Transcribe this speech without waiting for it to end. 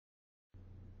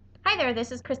Hi there,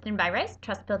 this is Kristen Beireis,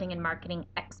 trust building and marketing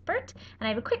expert, and I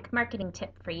have a quick marketing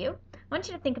tip for you. I want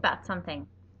you to think about something.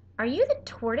 Are you the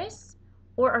tortoise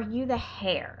or are you the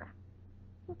hare?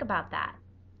 Think about that.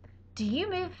 Do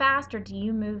you move fast or do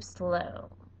you move slow?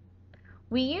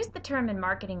 We use the term in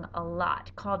marketing a lot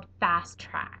called fast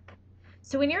track.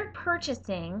 So when you're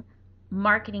purchasing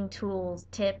marketing tools,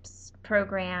 tips,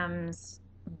 programs,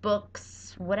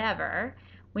 books, whatever,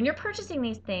 when you're purchasing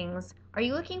these things, are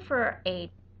you looking for a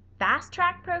fast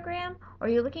track program or are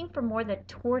you looking for more the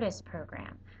tortoise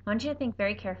program? I want you to think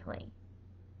very carefully.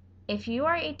 If you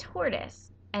are a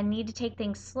tortoise and need to take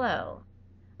things slow,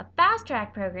 a fast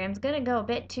track program is going to go a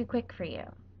bit too quick for you.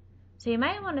 So you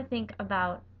might want to think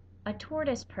about a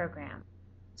tortoise program,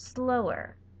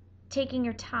 slower, taking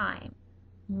your time,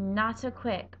 not so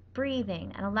quick,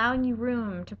 breathing, and allowing you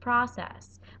room to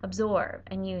process, absorb,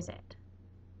 and use it.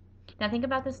 Now think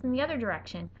about this in the other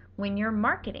direction. When you're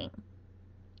marketing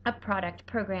a product,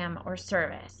 program, or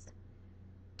service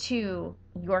to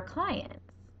your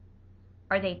clients,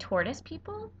 are they tortoise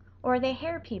people or are they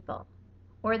hare people?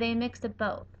 Or are they a mix of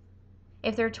both?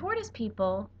 If they're tortoise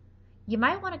people, you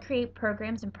might want to create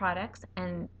programs and products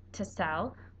and to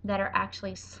sell that are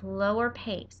actually slower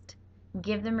paced.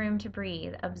 Give them room to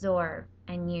breathe, absorb,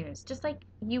 and use, just like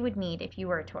you would need if you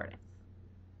were a tortoise.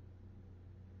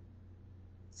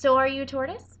 So are you a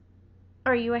tortoise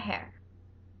or are you a hare?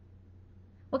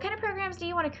 What kind of programs do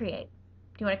you want to create?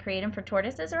 Do you want to create them for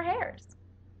tortoises or hares?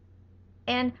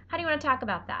 And how do you want to talk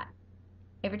about that?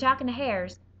 If you're talking to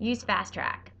hares, use fast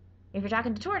track. If you're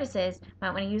talking to tortoises, you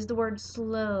might want to use the word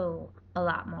slow a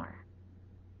lot more.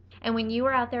 And when you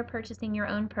are out there purchasing your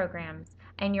own programs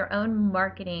and your own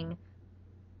marketing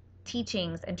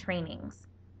teachings and trainings,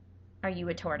 are you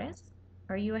a tortoise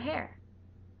or are you a hare?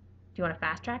 Do you want a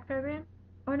fast track program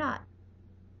or not?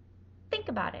 Think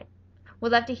about it.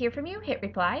 We'd love to hear from you. Hit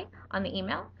reply on the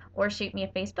email or shoot me a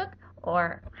Facebook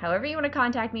or however you want to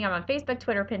contact me. I'm on Facebook,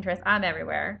 Twitter, Pinterest. I'm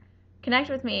everywhere. Connect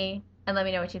with me and let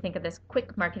me know what you think of this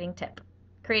quick marketing tip.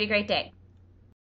 Create a great day.